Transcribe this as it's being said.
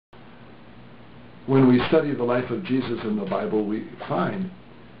When we study the life of Jesus in the Bible, we find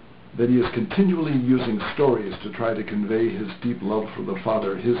that he is continually using stories to try to convey his deep love for the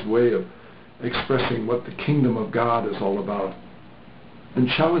Father, his way of expressing what the kingdom of God is all about, and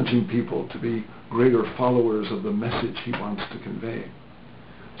challenging people to be greater followers of the message he wants to convey.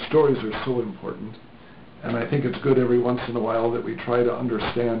 Stories are so important, and I think it's good every once in a while that we try to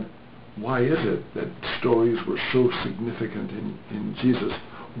understand why is it that stories were so significant in Jesus'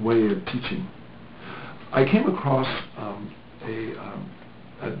 way of teaching. I came across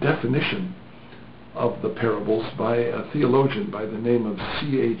a definition of the parables by a theologian by the name of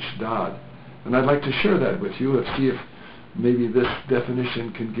C.H. Dodd, and I'd like to share that with you and see if maybe this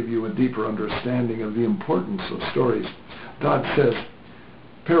definition can give you a deeper understanding of the importance of stories. Dodd says,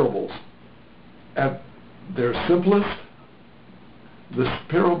 parables, at their simplest, the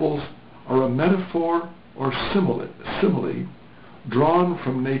parables are a metaphor or simile drawn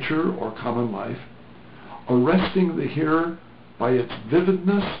from nature or common life, arresting the hearer by its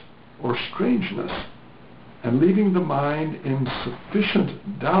vividness or strangeness, and leaving the mind in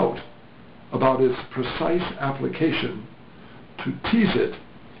sufficient doubt about its precise application to tease it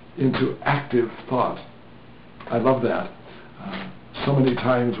into active thought. I love that. So many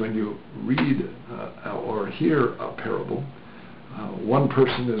times when you read or hear a parable, one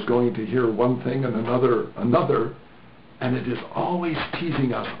person is going to hear one thing and another, and it is always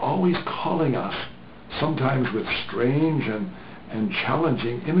teasing us, always calling us, sometimes with strange and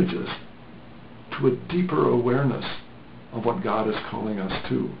challenging images, to a deeper awareness of what God is calling us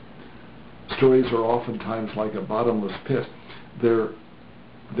to. Stories are oftentimes like a bottomless pit. They're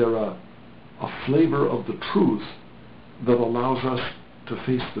a flavor of the truth that allows us to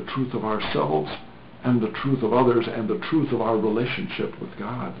face the truth of ourselves and the truth of others and the truth of our relationship with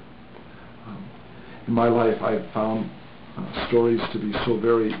God. In my life, I've found stories to be so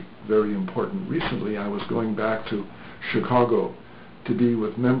very, very important. Recently, I was going back to Chicago to be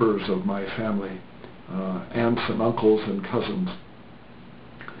with members of my family, aunts and uncles and cousins.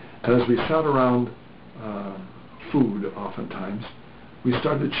 And as we sat around food oftentimes, we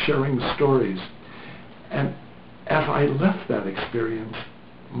started sharing stories. And as I left that experience,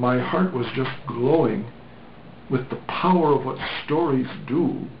 my heart was just glowing with the power of what stories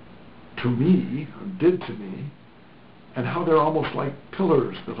do to me, or did to me, and how they're almost like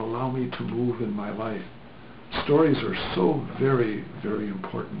pillars that allow me to move in my life. Stories are so very, very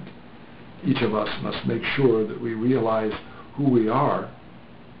important. Each of us must make sure that we realize who we are,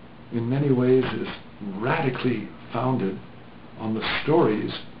 in many ways, is radically founded on the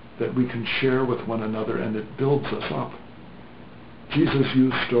stories that we can share with one another, and it builds us up. Jesus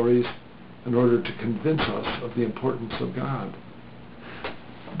used stories in order to convince us of the importance of God.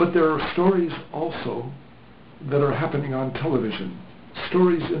 But there are stories also that are happening on television,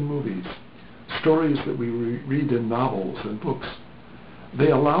 stories in movies, stories that we read in novels and books.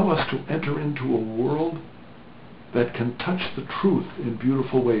 They allow us to enter into a world that can touch the truth in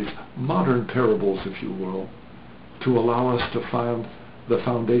beautiful ways, modern parables, if you will, to allow us to find the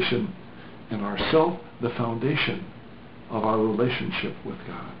foundation in ourselves, the foundation of our relationship with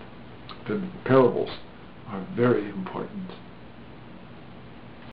God. The parables are very important.